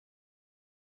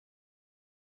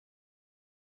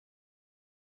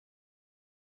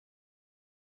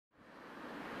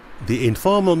The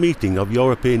informal meeting of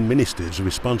European ministers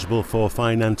responsible for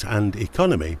finance and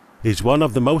economy is one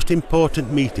of the most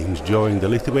important meetings during the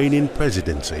Lithuanian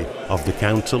presidency of the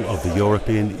Council of the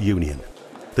European Union.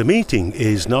 The meeting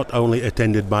is not only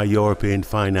attended by European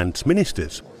finance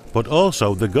ministers, but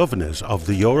also the governors of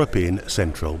the European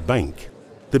Central Bank.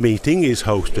 The meeting is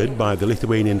hosted by the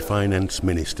Lithuanian finance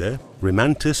minister,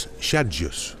 Rimantas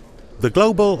Šadžius. The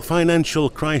global financial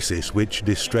crisis which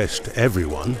distressed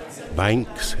everyone,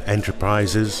 banks,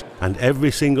 enterprises, and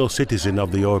every single citizen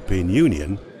of the European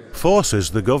Union, forces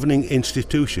the governing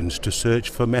institutions to search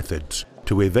for methods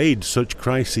to evade such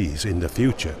crises in the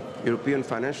future. European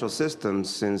financial system,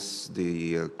 since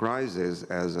the crisis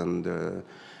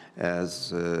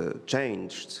has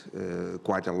changed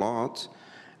quite a lot,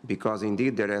 because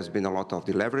indeed there has been a lot of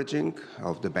deleveraging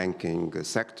of the banking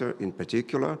sector in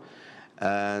particular,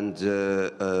 and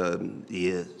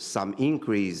some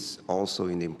increase also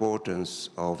in the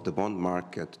importance of the bond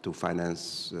market to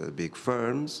finance big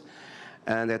firms.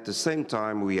 And at the same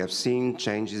time, we have seen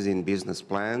changes in business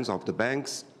plans of the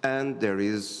banks, and there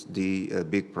is the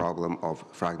big problem of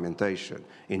fragmentation,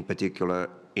 in particular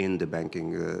in the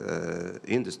banking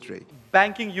industry.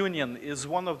 Banking union is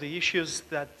one of the issues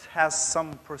that has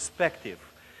some perspective,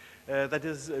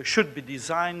 should be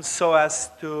designed so as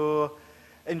to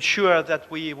ensure that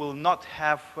we will not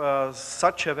have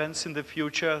such events in the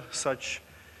future, such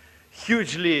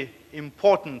hugely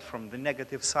important from the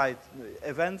negative side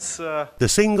events. The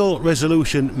single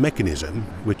resolution mechanism,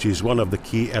 which is one of the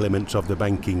key elements of the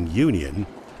banking union,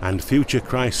 and future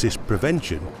crisis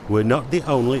prevention were not the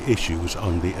only issues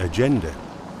on the agenda.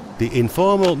 The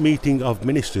informal meeting of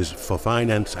ministers for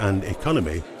finance and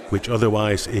economy, which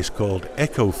otherwise is called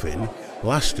ECOFIN,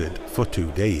 lasted for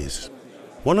 2 days.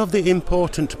 One of the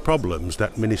important problems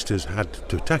that ministers had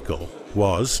to tackle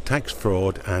was tax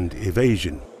fraud and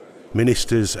evasion.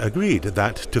 Ministers agreed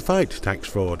that to fight tax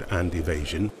fraud and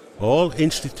evasion, all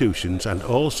institutions and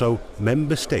also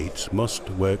member states must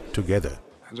work together.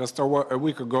 Just over a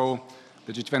week ago,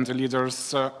 the G20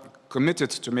 leaders committed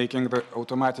to making the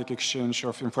automatic exchange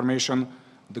of information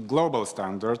the global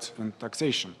standard in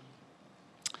taxation.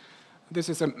 This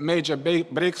is a major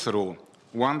breakthrough,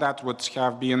 one that would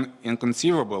have been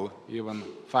inconceivable even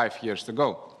 5 years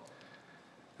ago.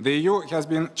 The EU has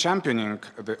been championing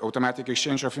the automatic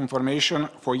exchange of information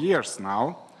for years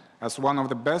now as one of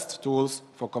the best tools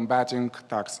for combating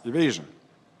tax evasion.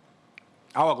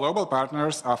 Our global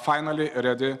partners are finally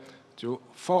ready to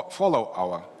follow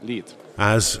our lead.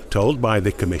 As told by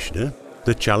the Commissioner,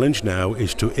 the challenge now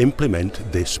is to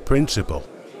implement this principle.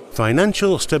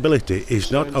 Financial stability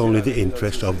is not only the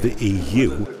interest of the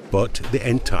EU, but the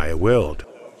entire world.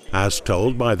 As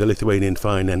told by the Lithuanian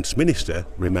Finance Minister,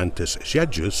 Rimantas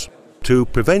Šadžius, to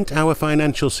prevent our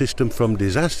financial system from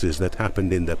disasters that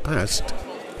happened in the past,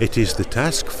 it is the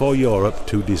task for Europe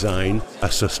to design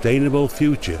a sustainable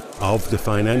future of the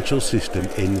financial system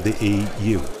in the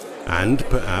EU, and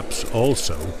perhaps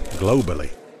also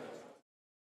globally.